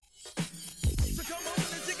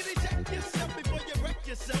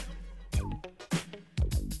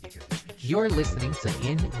You're listening to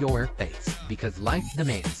In Your Face because life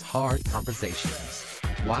demands hard conversations.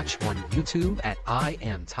 Watch on YouTube at I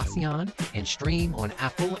Am Tasion and stream on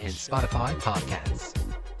Apple and Spotify podcasts.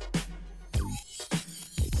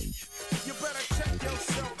 You better check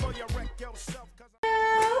yourself or you wreck yourself.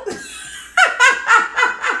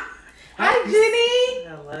 Hi, Jenny.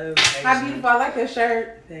 Hello. How beautiful. I like your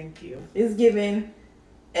shirt. Thank you. It's giving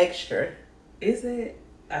extra. Is it?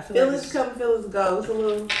 I feel Feel like us it's, come, feel us go. It's a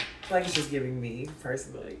little... I feel like it's just giving me,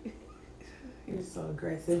 personally. You're so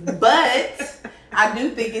aggressive. But I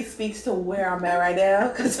do think it speaks to where I'm at right now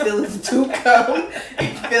because feelings do come.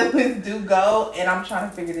 Feelings do go. And I'm trying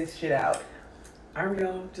to figure this shit out. Aren't we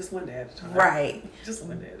all just one day at a time? Right. Just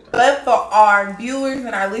one day at a time. But for our viewers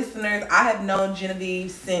and our listeners, I have known Jenevieve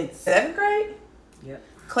since 7th grade. Yep.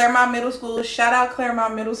 Claremont Middle School. Shout out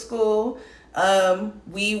Claremont Middle School.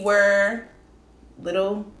 We were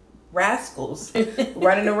little rascals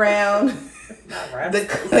running around the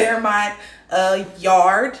Claremont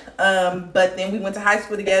yard. But then we went to high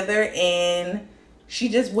school together and she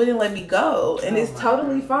just wouldn't let me go. And it's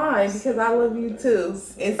totally fine because I love you too.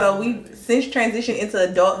 And so we since transitioned into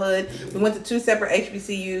adulthood. We went to 2 separate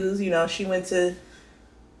HBCUs. You know, she went to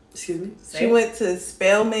went to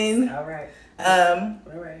Spelman. All right.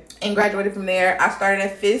 And graduated from there. I started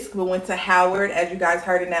at Fisk, but went to Howard, as you guys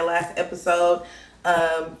heard in that last episode.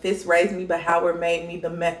 Fisk raised me, but Howard made me the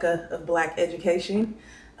mecca of Black education.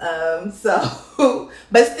 But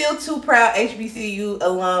still 2 proud HBCU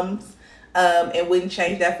alums, and wouldn't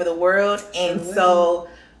change that for the world. And so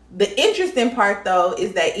the interesting part, though,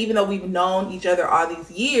 is that even though we've known each other all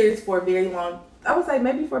these years for a very long, I would say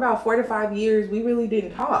maybe for about 4 to 5 years, we really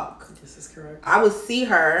didn't talk. This is correct. I would see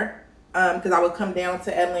her because I would come down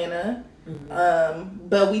to Atlanta. Mm-hmm.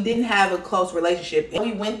 But we didn't have a close relationship. And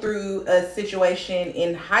we went through a situation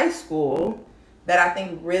in high school that I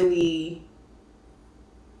think really...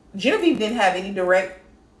 Jenevieve didn't have any direct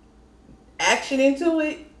action into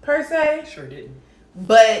it, per se. Sure didn't.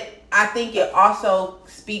 But I think it also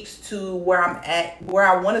speaks to where I'm at. Where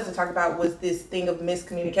I wanted to talk about was this thing of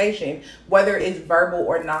miscommunication, whether it's verbal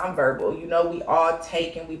or nonverbal. You know, we all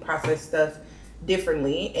take and we process stuff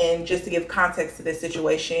differently. And just to give context to this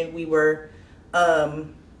situation, we were it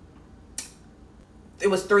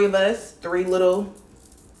was 3 of us, 3 little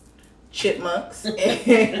chipmunks. And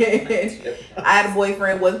I had a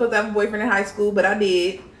boyfriend. Wasn't supposed to have a boyfriend in high school, but I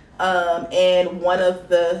did. And one of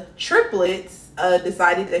the triplets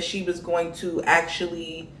decided that she was going to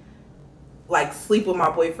actually like sleep with my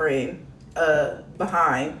boyfriend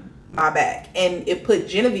behind my back. And it put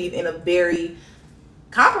Jenevieve in a very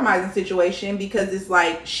compromising situation because it's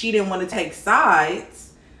like she didn't want to take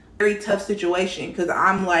sides. Very tough situation because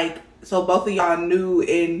I'm like, so both of y'all knew,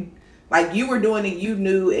 and like you were doing it, you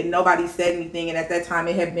knew, and nobody said anything. And at that time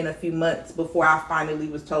it had been a few months before I finally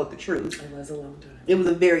was told the truth. It was a long time. It was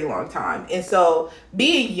a very long time. And so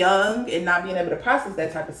being young and not being able to process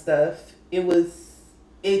that type of stuff, it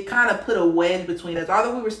kind of put a wedge between us,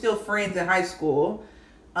 although we were still friends in high school.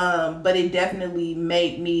 But it definitely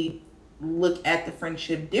made me look at the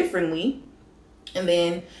friendship differently. And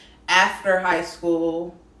then after high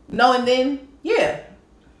school, right?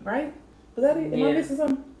 Was that it? Am I missing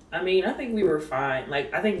something? I mean, I think we were fine.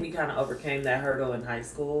 Like, I think we kind of overcame that hurdle in high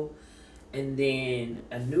school. And then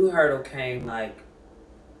a new hurdle came, like,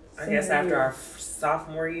 I guess after our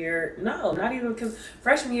sophomore year. No, not even, because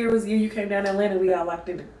freshman year was the year you came down to Atlanta. We got locked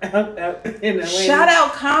in Atlanta. Shout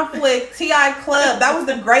out Conflict, TI Club. That was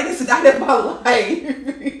the greatest night of my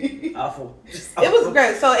life. Awful. It was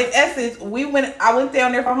great. So in essence, I went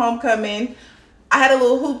down there for homecoming. I had a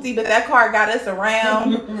little hoopty, but that car got us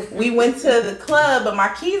around. We went to the club, but my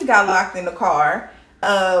keys got locked in the car.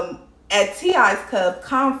 At TI's club,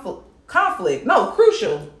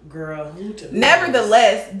 Crucial. Girl, who took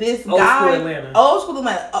Nevertheless, this guy, old school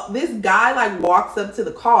Atlanta, this guy like walks up to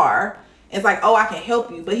the car and it's like, oh, I can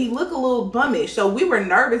help you. But he looked a little bummish. So we were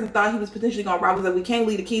nervous and thought he was potentially going to rob us. Like, we can't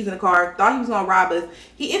leave the keys in the car. Thought he was going to rob us.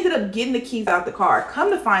 He ended up getting the keys out the car.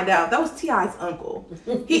 Come to find out, that was T.I.'s uncle.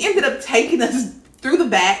 He ended up taking us through the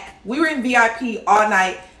back. We were in VIP all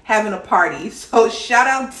night having a party. So shout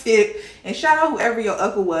out Tip and shout out whoever your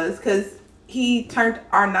uncle was, because he turned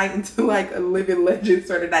our night into like a living legend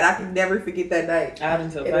sort of night. I can never forget that night. Out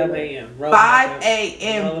until 5 a.m. 5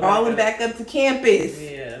 a.m. rolling back up to campus.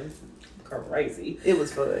 Yeah, crazy. It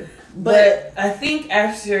was fun. But I think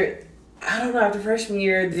after freshman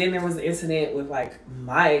year, then there was an incident with like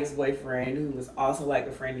my ex-boyfriend, who was also like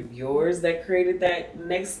a friend of yours, that created that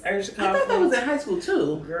next urge to conflict. I thought that was in high school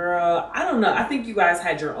too. Girl, I don't know. I think you guys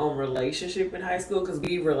had your own relationship in high school because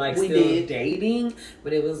we were like still dating,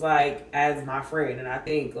 but it was like as my friend. And I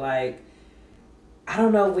think like I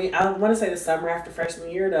don't know. I want to say the summer after freshman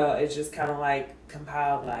year though. It's just kind of like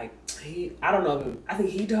compiled. Like I don't know. I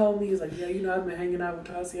think he told me he's like, yeah, I've been hanging out with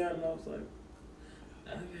Tasion, and I was like,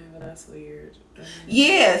 okay, well that's weird.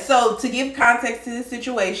 Yeah. So to give context to the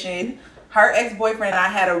situation, her ex-boyfriend and I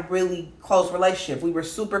had a really close relationship. We were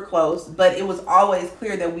super close, but it was always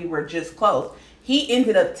clear that we were just close. He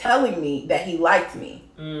ended up telling me that he liked me.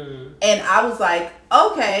 And I was like,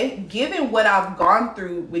 okay, given what I've gone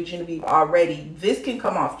through with Jenevieve already, this can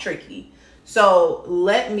come off tricky. So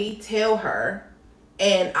let me tell her,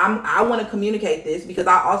 and I want to communicate this because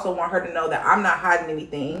I also want her to know that I'm not hiding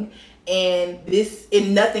anything, and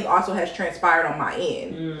nothing also has transpired on my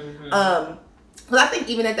end. Because I think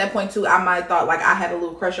even at that point too, I might have thought like I had a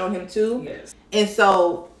little crush on him too. Yes. And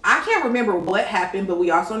so I can't remember what happened, but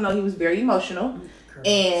we also know he was very emotional. Correct.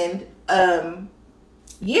 And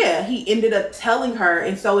yeah, he ended up telling her,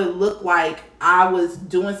 and so it looked like I was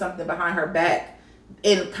doing something behind her back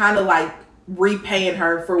and kind of like repaying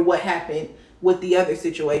her for what happened with the other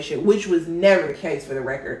situation, which was never the case for the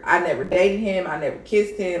record. I never dated him. I never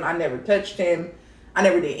kissed him. I never touched him. I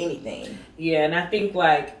never did anything. Yeah, and I think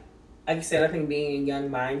like you said, I think being in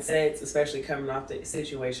young mindsets, especially coming off the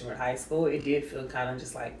situation with high school, it did feel kind of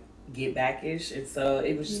just like get back-ish. And so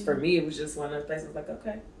it was just, for me, it was just one of those places like,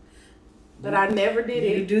 okay. But I never did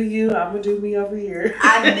it. You do you, I'm going to do me over here.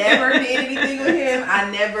 I never did anything with him. I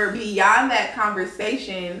never, beyond that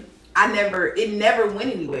conversation, it never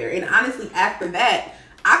went anywhere. And honestly, after that,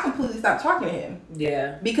 I completely stopped talking to him.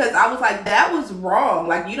 Yeah. Because I was like, that was wrong.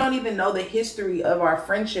 Like, you don't even know the history of our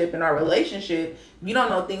friendship and our relationship. You don't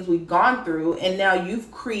know things we've gone through. And now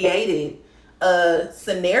you've created a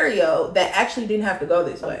scenario that actually didn't have to go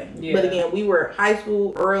this way. Yeah. But again, we were high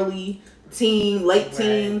school, early teen, late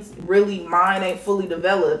teens. Really, mine ain't fully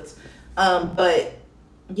developed. But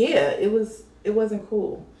yeah, it wasn't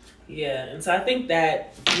cool. Yeah. And so I think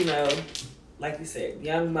that, like you said,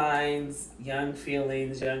 young minds, young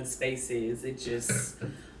feelings, young spaces, it just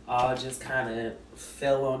all just kind of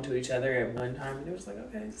fell onto each other at one time. And it was like,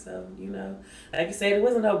 okay, so, like you said, it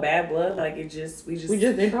wasn't no bad blood. Like we just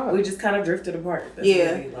didn't talk. We just kind of drifted apart. That's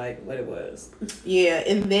really like what it was. Yeah.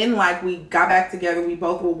 And then like we got back together. We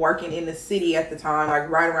both were working in the city at the time, like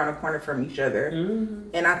right around the corner from each other. Mm-hmm.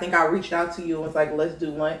 And I think I reached out to you and was like, let's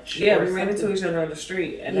do lunch. Yeah, we ran into each other on the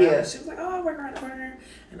street. And she was like, oh, I work around the corner.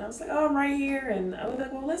 And I was like, oh, I'm right here. And I was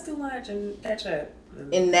like, well, let's do lunch and catch up.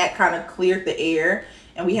 And that kind of cleared the air.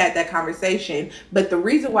 And we had that conversation. But the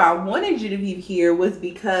reason why I wanted Jenevieve here was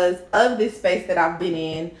because of this space that I've been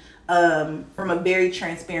in, from a very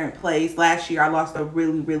transparent place. Last year, I lost a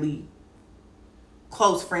really, really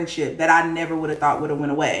close friendship that I never would have thought would have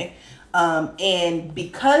went away. And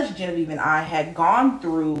because Jenevieve and I had gone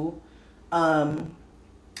through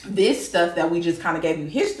this stuff that we just kind of gave you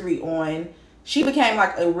history on, she became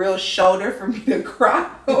like a real shoulder for me to cry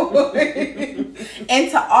on. And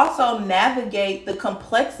to also navigate the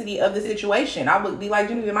complexity of the situation. I would be like,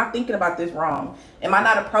 Jenevieve, am I thinking about this wrong? Am I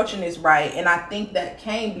not approaching this right? And I think that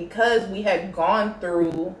came because we had gone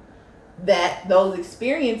through those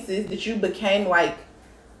experiences, that you became like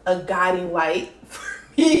a guiding light for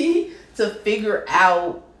me to figure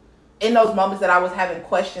out in those moments that I was having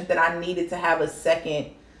questions that I needed to have a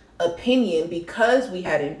second opinion because we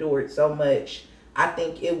had endured so much. I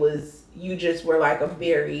think you just were like a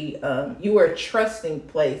very you were a trusting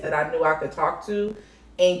place that I knew I could talk to,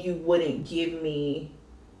 and you wouldn't give me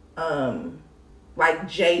like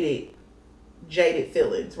jaded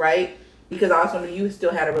feelings, right? Because I also knew you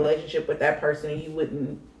still had a relationship with that person and you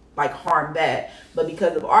wouldn't like harm that. But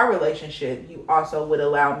because of our relationship, you also would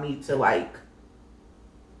allow me to like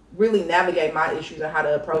really navigate my issues and how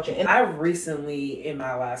to approach it. And I recently, in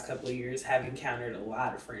my last couple of years, have encountered a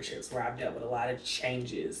lot of friendships where I've dealt with a lot of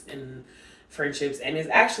changes in friendships. And it's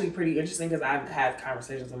actually pretty interesting because I've had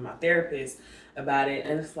conversations with my therapist about it.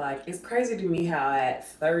 And it's like, it's crazy to me how at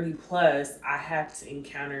 30 plus, I have to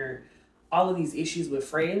encounter all of these issues with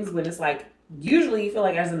friends when it's like, usually you feel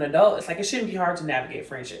like as an adult, it's like, it shouldn't be hard to navigate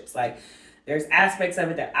friendships. Like, there's aspects of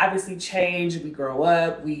it that obviously change. We grow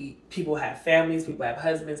up. People have families. People have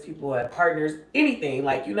husbands. People have partners. Anything.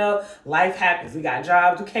 Like, life happens. We got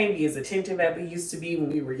jobs. We can't be as attentive as we used to be when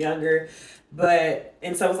we were younger.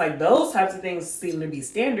 And so it's like those types of things seem to be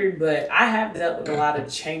standard. But I have dealt with a lot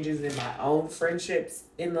of changes in my own friendships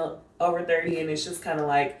in the over 30. And it's just kind of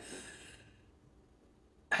like,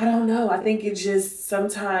 I don't know. I think it just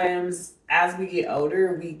sometimes as we get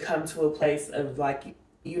older, we come to a place of like,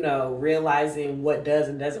 realizing what does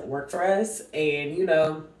and doesn't work for us. And,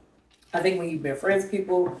 I think when you've been friends with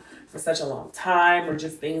people for such a long time or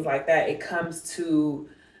just things like that, it comes to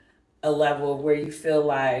a level where you feel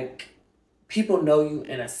like people know you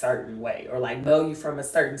in a certain way or like know you from a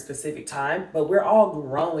certain specific time, but we're all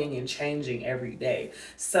growing and changing every day.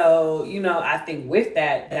 So, you know, I think with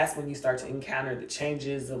that, that's when you start to encounter the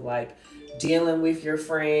changes of like dealing with your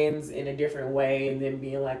friends in a different way and then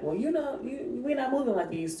being like, well, you know, we're not moving like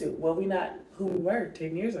we used to. Well, we're not who we were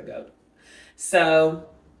 10 years ago. So,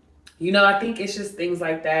 you know, I think it's just things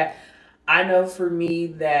like that. I know for me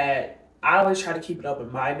that I always try to keep an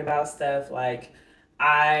open mind about stuff. Like,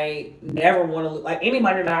 I never want to, like,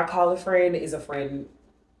 anybody that I call a friend is a friend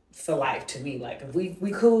for life to me. Like, if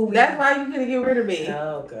we cool. That's why you couldn't get rid of me.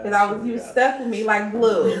 Oh, God. Because you stuck with me like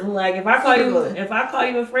glue. Like, if I call you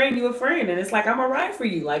a friend, you a friend. And it's like, I'm alright for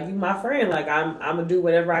you. Like, you my friend. Like, I'm going to do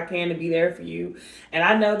whatever I can to be there for you. And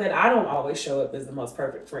I know that I don't always show up as the most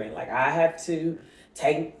perfect friend. Like, I have to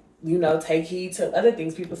take heed to other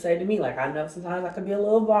things people say to me. Like, I know sometimes I could be a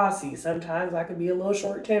little bossy. Sometimes I could be a little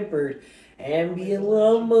short-tempered and be a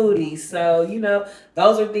little moody. So, you know,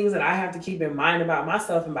 those are things that I have to keep in mind about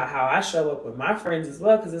myself and about how I show up with my friends as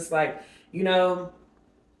well. Because it's like, you know,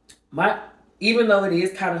 even though it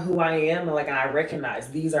is kind of who I am, and like I recognize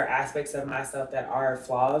these are aspects of myself that are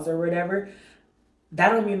flaws or whatever, that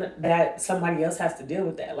don't mean that somebody else has to deal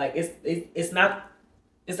with that. Like, it's not.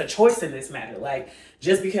 It's a choice in this matter. Like,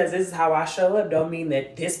 just because this is how I show up don't mean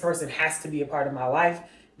that this person has to be a part of my life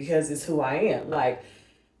because it's who I am. Like,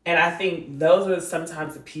 and I think those are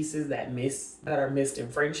sometimes the pieces that are missed in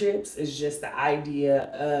friendships, is just the idea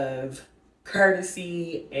of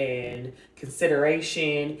courtesy and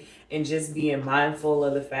consideration and just being mindful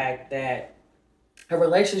of the fact that a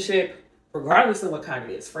relationship, regardless of what kind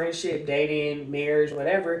it is, friendship, dating, marriage,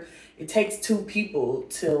 whatever, it takes two people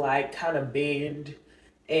to like kind of bend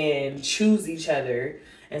and choose each other.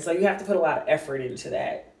 And so you have to put a lot of effort into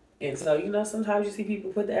that. And so, you know, sometimes you see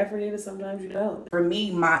people put the effort in and sometimes you don't. For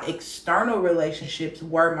me, my external relationships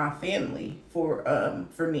were my family for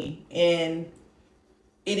me. And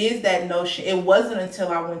it is that notion. It wasn't until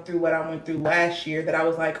I went through what I went through last year that I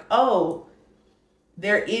was like, oh,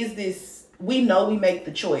 there is this, we know we make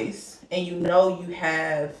the choice and you know you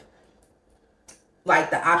have like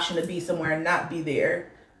the option to be somewhere and not be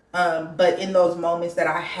there. But in those moments that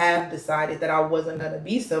I have decided that I wasn't going to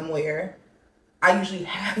be somewhere, I usually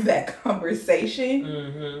have that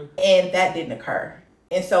conversation, and that didn't occur.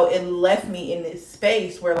 And so it left me in this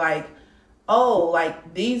space where like, oh,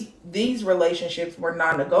 like these relationships were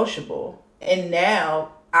non-negotiable. And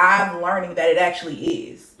now I'm learning that it actually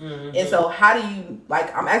is. And so how do you,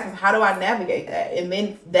 like, I'm asking, how do I navigate that? And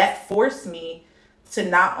then that forced me to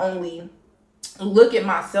not only look at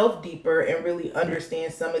myself deeper and really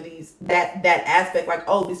understand some of these that aspect, like,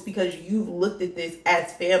 oh, this because you've looked at this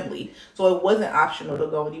as family, so it wasn't optional to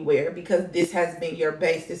go anywhere because this has been your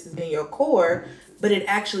base, this has been your core. But it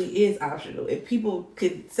actually is optional. If people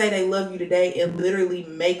could say they love you today and literally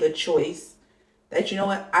make a choice that, you know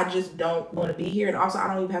what, I just don't want to be here, and also I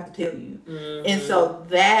don't even have to tell you. And so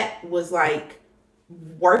that was like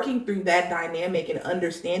working through that dynamic and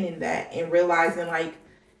understanding that and realizing like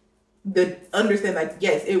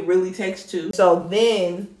yes, it really takes two. So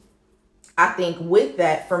then I think with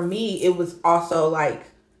that, for me, it was also like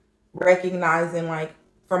recognizing like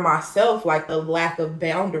for myself, like the lack of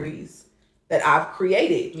boundaries that I've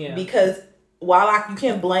created. Yeah. Because while you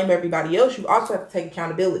can't blame everybody else, you also have to take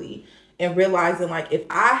accountability and realizing like if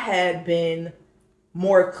I had been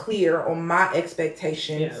more clear on my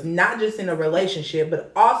expectations, not just in a relationship,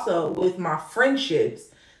 but also with my friendships,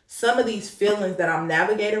 some of these feelings that I'm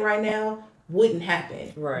navigating right now wouldn't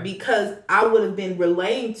happen. Right. Because I would have been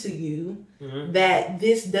relaying to you that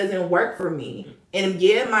this doesn't work for me. And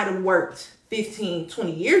yeah, it might have worked 15,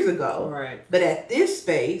 20 years ago. Right. But at this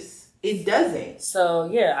space, it doesn't. So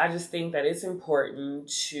yeah, I just think that it's important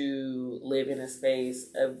to live in a space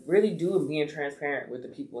of really being transparent with the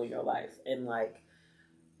people in your life. And like,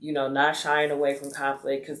 you know, not shying away from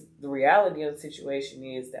conflict, because the reality of the situation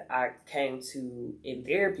is that I came to in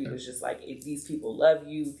therapy was just like, if these people love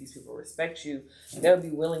you, if these people respect you, they'll be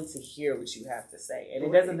willing to hear what you have to say. And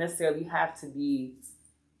it doesn't necessarily have to be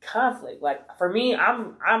conflict. Like for me,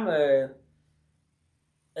 I'm a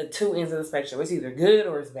two ends of the spectrum. It's either good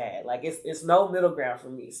or it's bad. Like it's no middle ground for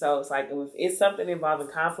me. So it's like if it's something involving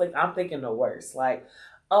conflict, I'm thinking the worst. Like,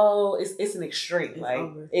 oh, it's an extreme.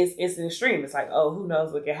 It's an extreme. It's like, oh, who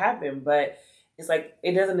knows what could happen? But it's like,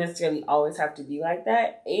 it doesn't necessarily always have to be like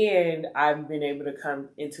that. And I've been able to come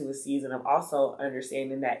into a season of also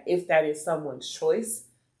understanding that if that is someone's choice,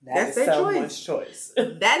 that's their someone's choice.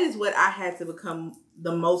 That is what I had to become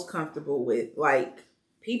the most comfortable with. Like,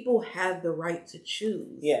 people have the right to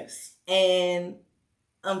choose. Yes. And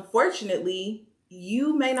unfortunately,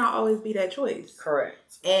 you may not always be that choice.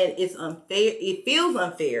 Correct. And it's unfair. It feels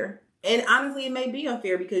unfair. And honestly, it may be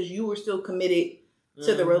unfair because you were still committed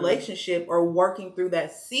to the relationship or working through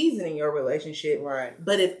that season in your relationship. Right.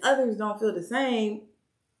 But if others don't feel the same,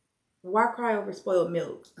 why cry over spoiled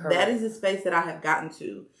milk? Correct. That is the space that I have gotten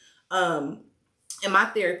to. And my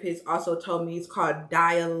therapist also told me it's called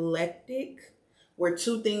dialectic, where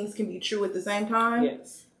two things can be true at the same time.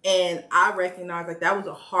 Yes. And I recognize like that was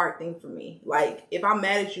a hard thing for me. Like if I'm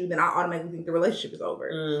mad at you, then I automatically think the relationship is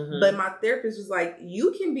over. But my therapist was like,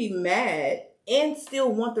 you can be mad and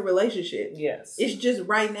still want the relationship. Yes. It's just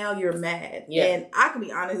right now you're mad. Yeah. And I can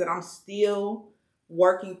be honest that I'm still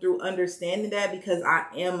working through understanding that because I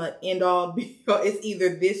am an end all be all. It's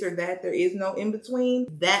either this or that. There is no in between.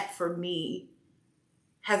 That for me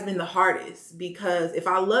has been the hardest because if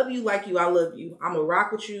I love you like you, I love you. I'm gonna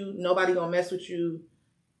rock with you. Nobody gonna mess with you.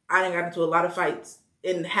 I done got into a lot of fights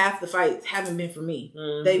and half the fights haven't been for me.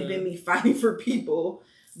 They've been me fighting for people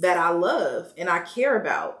that I love and I care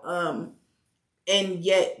about. And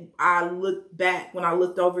yet I look back when I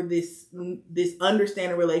looked over this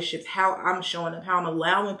understanding relationships, how I'm showing up, how I'm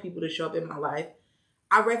allowing people to show up in my life.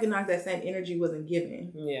 I recognize that same energy wasn't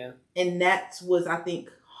given. Yeah. And that was, I think,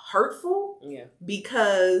 hurtful. Yeah.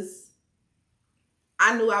 Because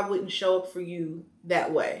I knew I wouldn't show up for you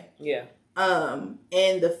that way. Yeah. And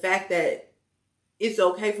the fact that it's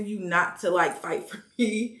okay for you not to like fight for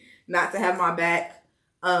me, not to have my back.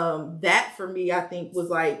 That for me, I think was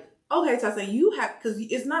like, okay, Tasion, you have, because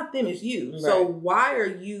it's not them, it's you. Right. So why are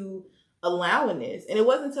you allowing this? And it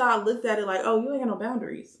wasn't until I looked at it like, oh, you ain't got no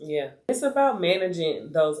boundaries. Yeah. It's about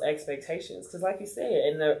managing those expectations. Because like you said,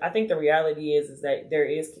 and I think the reality is that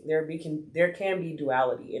there can be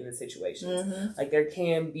duality in the situations. Like there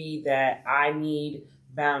can be that I need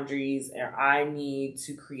boundaries and I need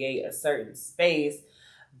to create a certain space.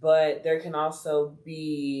 But there can also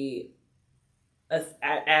be an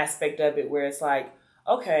aspect of it where it's like,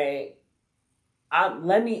 okay, I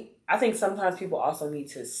think sometimes people also need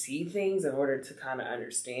to see things in order to kind of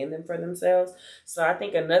understand them for themselves. So I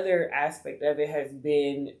think another aspect of it has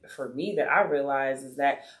been for me that I realize is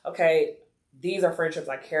that, okay, these are friendships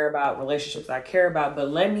I care about, relationships I care about, but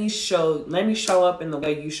let me show up in the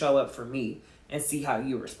way you show up for me and see how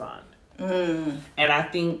you respond. And I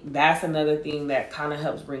think that's another thing that kind of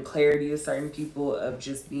helps bring clarity to certain people of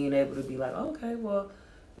just being able to be like, okay, well,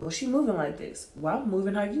 she moving like this. Well, I'm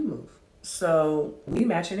moving how you move. So we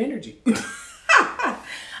match in energy. I'm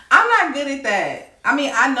not good at that. I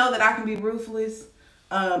mean, I know that I can be ruthless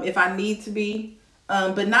if I need to be,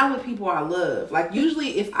 but not with people I love. Like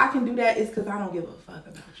usually if I can do that, it's because I don't give a fuck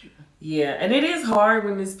about you. Yeah, and it is hard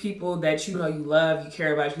when it's people that you know you love, you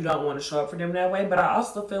care about, you don't want to show up for them that way. But I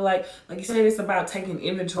also feel like you said, it's about taking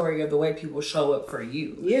inventory of the way people show up for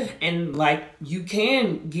you. Yeah. And like you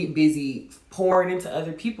can get busy pouring into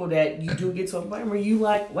other people that you do get to a point where you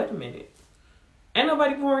like, wait a minute, ain't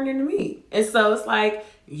nobody pouring into me. And so it's like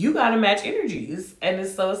you gotta match energies. And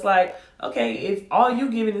it's like, okay, if all you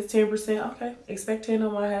giving is 10%, okay, expect 10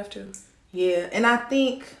 on my half to. Yeah, and I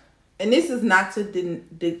think, and this is not to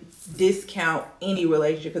discount any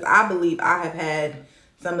relationship, because I believe I have had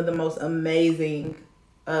some of the most amazing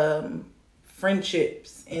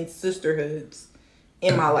friendships and sisterhoods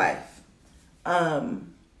in my life.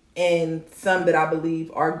 And some that I believe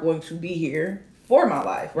are going to be here for my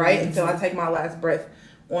life, right? Until I take my last breath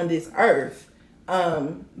on this earth.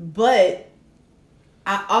 But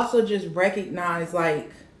I also just recognize,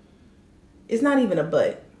 like, it's not even a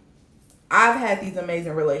but. I've had these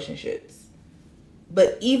amazing relationships,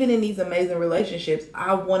 but even in these amazing relationships,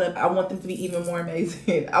 I want them to be even more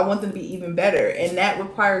amazing. I want them to be even better, and that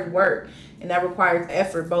requires work, and that requires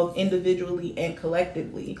effort, both individually and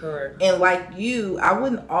collectively. Correct. And like you, I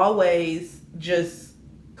wouldn't always just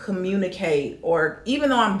communicate, or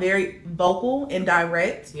even though I'm very vocal and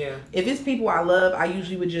direct, if it's people I love, I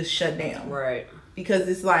usually would just shut down. Right. Because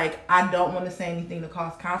it's like, I don't want to say anything to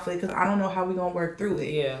cause conflict, because I don't know how we're going to work through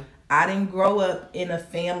it. Yeah. I didn't grow up in a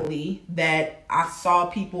family that I saw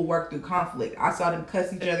people work through conflict. I saw them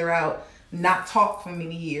cuss each other out, not talk for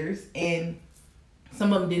many years, and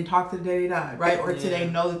some of them didn't talk to the day they died, right? Or till they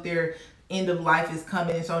know that their end of life is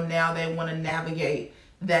coming, and so now they want to navigate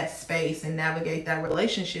that space and navigate that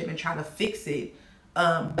relationship and try to fix it.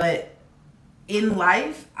 But in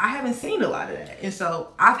life, I haven't seen a lot of that. And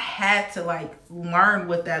so I've had to like learn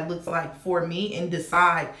what that looks like for me and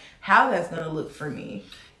decide how that's going to look for me.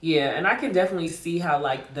 Yeah, and I can definitely see how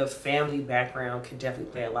like the family background can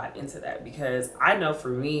definitely play a lot into that, because I know for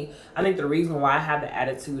me, I think the reason why I have the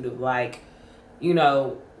attitude of like, you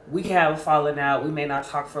know, we can have a falling out. We may not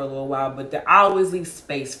talk for a little while, but I always leave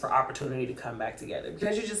space for opportunity to come back together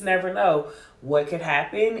because you just never know what could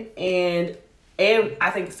happen. And I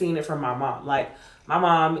think seeing it from my mom, like my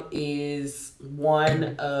mom is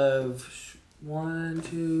one of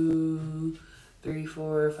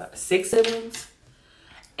 6 siblings,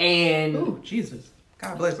 and Ooh, Jesus,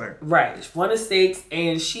 God bless her. right, one of 6,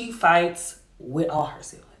 and she fights with all her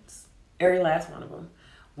siblings, every last one of them.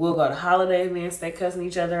 We'll go to holiday events, they cussing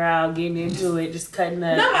each other out, getting into it, just cutting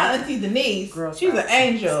up. Not my Auntie Denise. Girl, she's an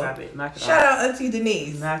angel. Stop it. Knock it off. Shout out Auntie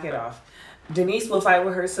Denise. Knock it off. Denise will fight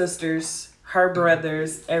with her sisters, her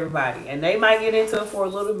brothers, everybody. And they might get into it for a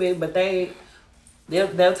little bit, but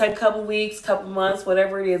they'll take a couple weeks, couple months,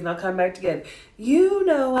 whatever it is, and they'll come back together. You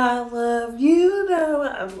know I love you.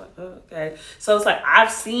 I'm like, okay. So it's like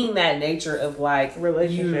I've seen that nature of like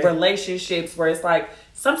relationships where it's like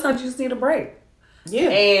sometimes you just need a break. Yeah.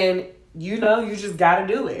 And you just gotta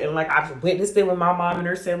do it. And like I've witnessed it with my mom and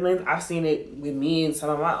her siblings. I've seen it with me and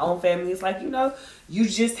some of my own family. It's like, you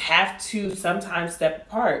just have to sometimes step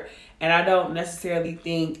apart. And I don't necessarily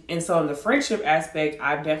think, and so in the friendship aspect,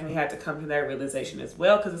 I've definitely had to come to that realization as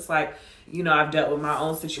well. Because it's like, I've dealt with my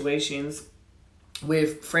own situations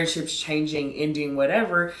with friendships changing, ending,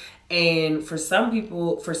 whatever. And for some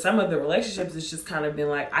people, for some of the relationships, it's just kind of been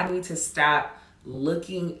like, I need to stop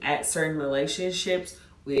looking at certain relationships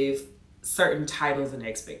with certain titles and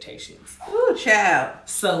expectations. Ooh, child.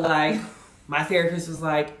 So like my therapist was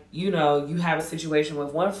like, you have a situation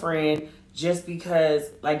with one friend just because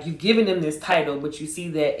like you've given them this title, but you see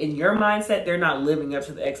that in your mindset, they're not living up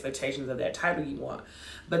to the expectations of that title you want.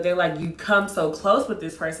 But they're like, you come so close with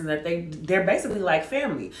this person that they're basically like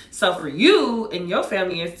family. So for you in your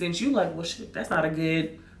family instance, you like, well, shit, that's not a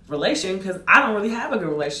good relation because I don't really have a good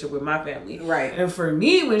relationship with my family. Right. And for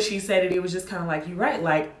me, when she said it, it was just kind of like, you're right.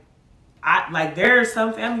 Like, there are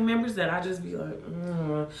some family members that I just be like,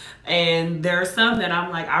 and there are some that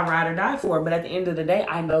I'm like, I ride or die for. But at the end of the day,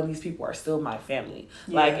 I know these people are still my family.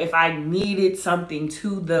 Yeah. Like, if I needed something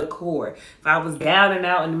to the core, if I was down and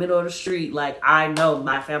out in the middle of the street, like, I know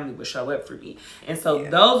my family would show up for me. And so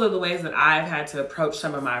those are the ways that I've had to approach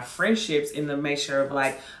some of my friendships in the measure of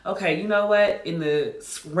like, okay, you know what? In the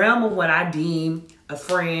realm of what I deem a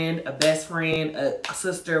friend, a best friend, a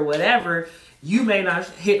sister, whatever, you may not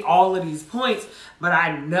hit all of these points, but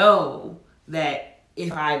I know that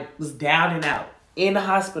if I was down and out in the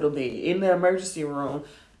hospital bed, in the emergency room,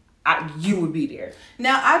 you would be there.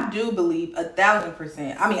 Now, I do believe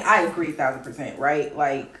 1,000%. I mean, I agree 1,000%, right?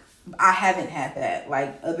 Like, I haven't had that,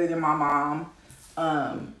 like, other than my mom,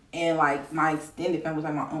 and like my extended family was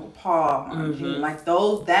like my Uncle Paul, my Aunt Jean, like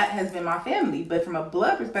that has been my family. But from a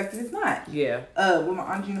blood perspective, it's not. Yeah. With my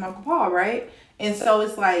Aunt Jean and my Uncle Paul, right? And so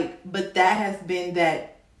it's like, but that has been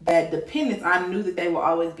that dependence. I knew that they will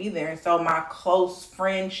always be there. And so my close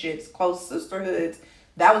friendships, close sisterhoods,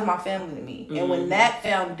 that was my family to me. And when that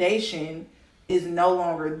foundation is no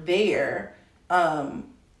longer there,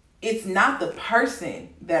 it's not the person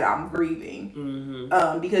that I'm grieving,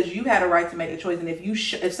 because you had a right to make a choice. And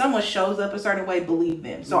if someone shows up a certain way, believe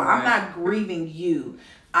them. So I'm not grieving you.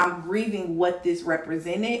 I'm grieving what this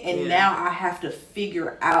represented. And now I have to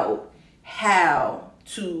figure out how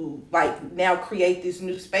to now create this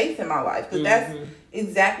new space in my life. Because that's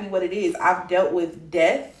exactly what it is. I've dealt with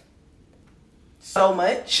death so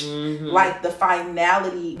much, like the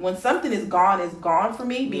finality. When something is gone for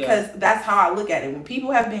me, because that's how I look at it. When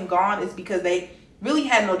people have been gone, it's because they really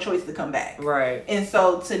had no choice to come back. Right. And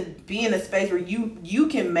so to be in a space where you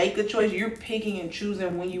can make a choice, you're picking and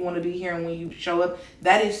choosing when you want to be here and when you show up,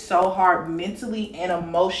 that is so hard mentally and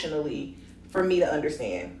emotionally for me to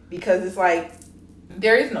understand, because it's like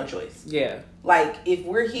there is no choice. Yeah. Like, if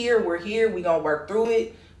we're here, we gonna work through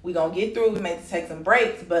it. We gonna get through it. We may take some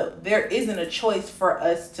breaks, but there isn't a choice for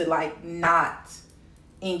us to not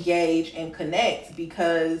engage and connect,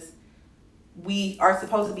 because we are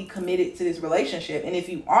supposed to be committed to this relationship. And if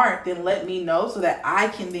you aren't, then let me know so that I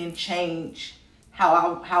can then change how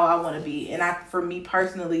I want to be. And for me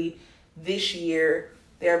personally, this year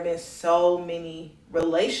there have been so many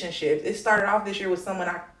relationships. It started off this year with someone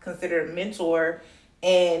I considered a mentor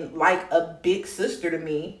and like a big sister to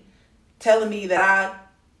me, telling me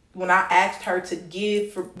that when I asked her to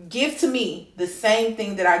give to me the same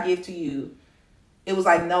thing that I give to you, it was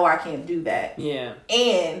like, no, I can't do that. Yeah.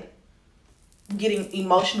 And getting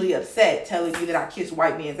emotionally upset, telling me that I kiss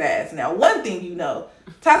white man's ass. Now, one thing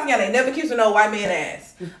Tasion ain't never kissing no white man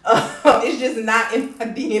ass. It's just not in my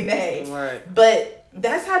DNA. Right. But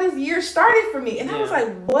that's how this year started for me. And I was like,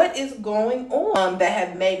 what is going on? That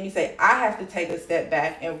have made me say, I have to take a step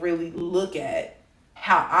back and really look at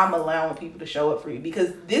how I'm allowing people to show up for you,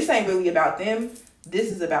 because this ain't really about them.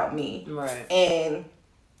 This is about me. Right. And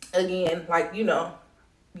again, like, you know,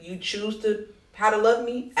 you choose how to love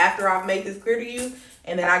me after I've made this clear to you,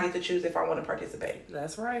 and then I get to choose if I want to participate.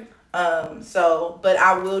 That's right. But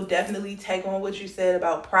I will definitely take on what you said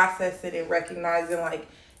about processing and recognizing, like,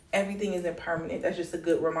 everything isn't permanent. That's just a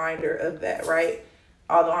good reminder of that, right?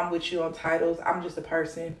 Although I'm with you on titles, I'm just a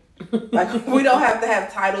person. Like, we don't have to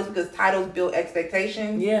have titles, because titles build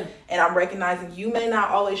expectations. Yeah. And I'm recognizing you may not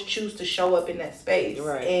always choose to show up in that space.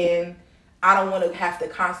 Right. And I don't want to have to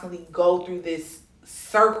constantly go through this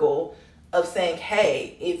circle of saying,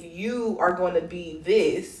 hey, if you are going to be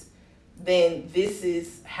this, then this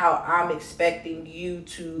is how I'm expecting you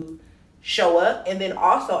to show up. And then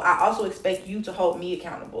also, I also expect you to hold me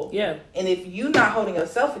accountable. Yeah. And if you're not holding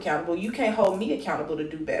yourself accountable, you can't hold me accountable to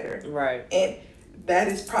do better. Right. And that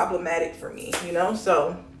is problematic for me, you know?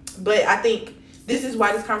 So, but I think this is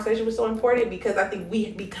why this conversation was so important, because I think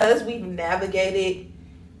because we've navigated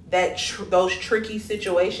those tricky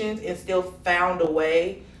situations and still found a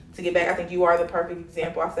way to get back. I think you are the perfect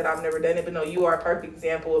example. I said I've never done it, but no, you are a perfect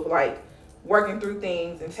example of, like, working through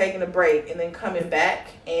things and taking a break and then coming back,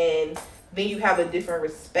 and then you have a different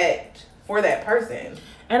respect for that person.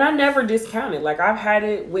 And I never discounted. Like, I've had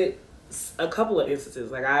it with a couple of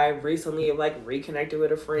instances. Like, I recently have, like, reconnected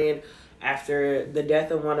with a friend after the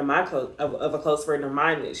death of one of my of a close friend of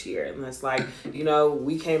mine this year. And it's like, you know,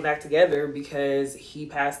 we came back together because he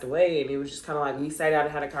passed away, and it was just kind of like we sat down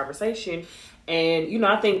and had a conversation. And, you know,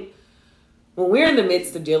 I think when we're in the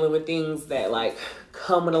midst of dealing with things that, like,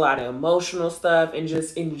 come with a lot of emotional stuff, and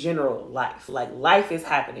just in general life, like, life is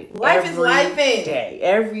happening. Life is lifing.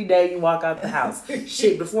 Every day you walk out the house.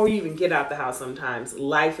 Shit, before you even get out the house, sometimes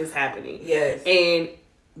life is happening. Yes. And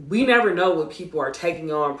we never know what people are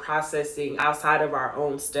taking on, processing outside of our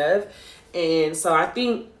own stuff. And so I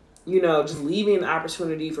think, you know, just leaving the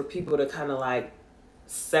opportunity for people to kind of, like,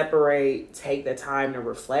 separate, take the time to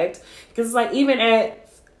reflect. Because it's like, even at,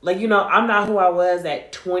 like, you know, I'm not who I was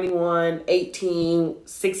at 21, 18,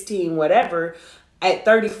 16, whatever. At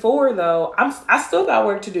 34, though, I still got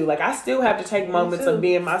work to do. Like, I still have to take moments of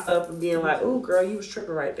being myself and being like, "Oh, girl, you was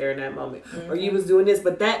tripping right there in that moment," or "You was doing this."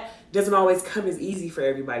 But that doesn't always come as easy for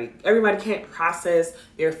everybody. Everybody can't process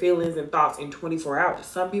their feelings and thoughts in 24 hours.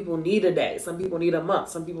 Some people need a day. Some people need a month.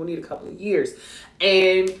 Some people need a couple of years.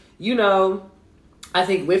 And, you know, I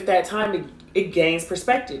think with that time, it gains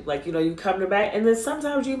perspective. Like, you know, you come back, and then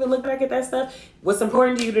sometimes you even look back at that stuff. What's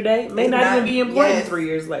important to you today may not even be important 3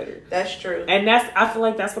 years later. That's true. And I feel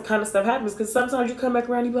like that's what kind of stuff happens, because sometimes you come back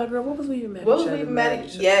around and you be like, girl, what was we even mad at? What was we even mad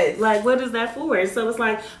at? Yes. Like, what is that for? And so it's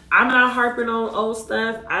like, I'm not harping on old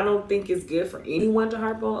stuff. I don't think it's good for anyone to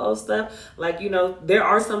harp on old stuff. Like, you know, there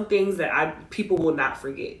are some things that people will not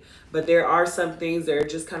forget. But there are some things that are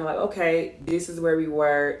just kind of like, okay, this is where we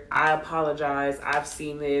were. I apologize. I've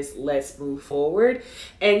seen this. Let's move forward.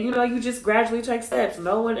 And, you know, you just gradually take steps.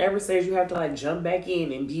 No one ever says you have to, like, jump back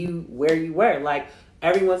in and be where you were. Like,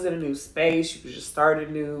 everyone's in a new space. You can just start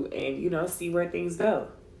anew and, you know, see where things go.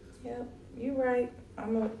 Yep, you're right.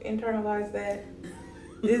 I'm going to internalize that.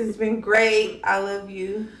 This has been great. I love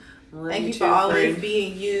you. Thank you for always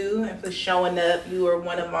being you and for showing up. You are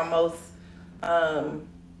one of my most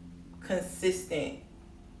consistent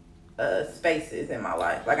spaces in my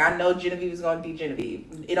life. Like, I know Jenevieve is going to be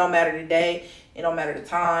Jenevieve. It don't matter the day. It don't matter the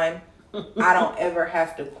time. I don't ever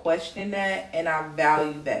have to question that, and I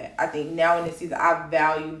value that. I think now in this season, I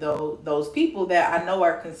value those people that I know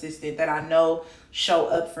are consistent, that I know show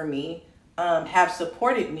up for me, have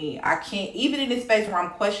supported me. I can't, even in this space where I'm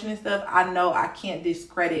questioning stuff, I know I can't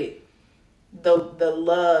discredit the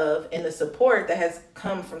love and the support that has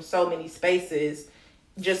come from so many spaces,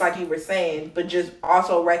 just like you were saying, but just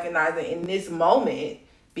also recognizing in this moment,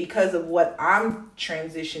 because of what I'm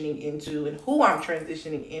transitioning into and who I'm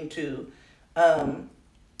transitioning into,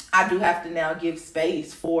 I do have to now give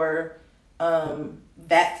space for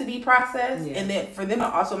that to be processed, and then for them to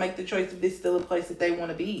also make the choice if this is still a place that they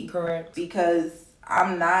want to be. Correct. Because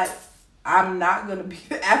I'm not gonna be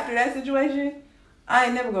after that situation. I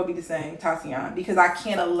ain't never gonna be the same Tasion, because I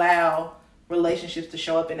can't allow relationships to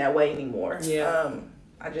show up in that way anymore. Yeah.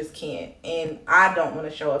 I just can't, and I don't want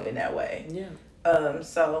to show up in that way. Yeah.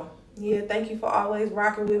 So yeah, thank you for always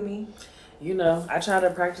rocking with me. You know, I try to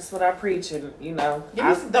practice what I preach, and, you know,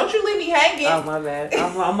 don't you leave me hanging. Oh, my bad.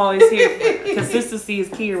 I'm always here. Consistency is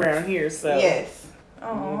key around here. So yes.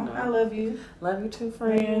 Oh, you know. I love you. Love you too,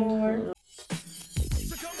 friend.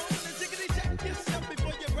 So come on and jiggity check yourself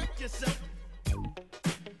before you wreck yourself.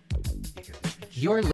 You're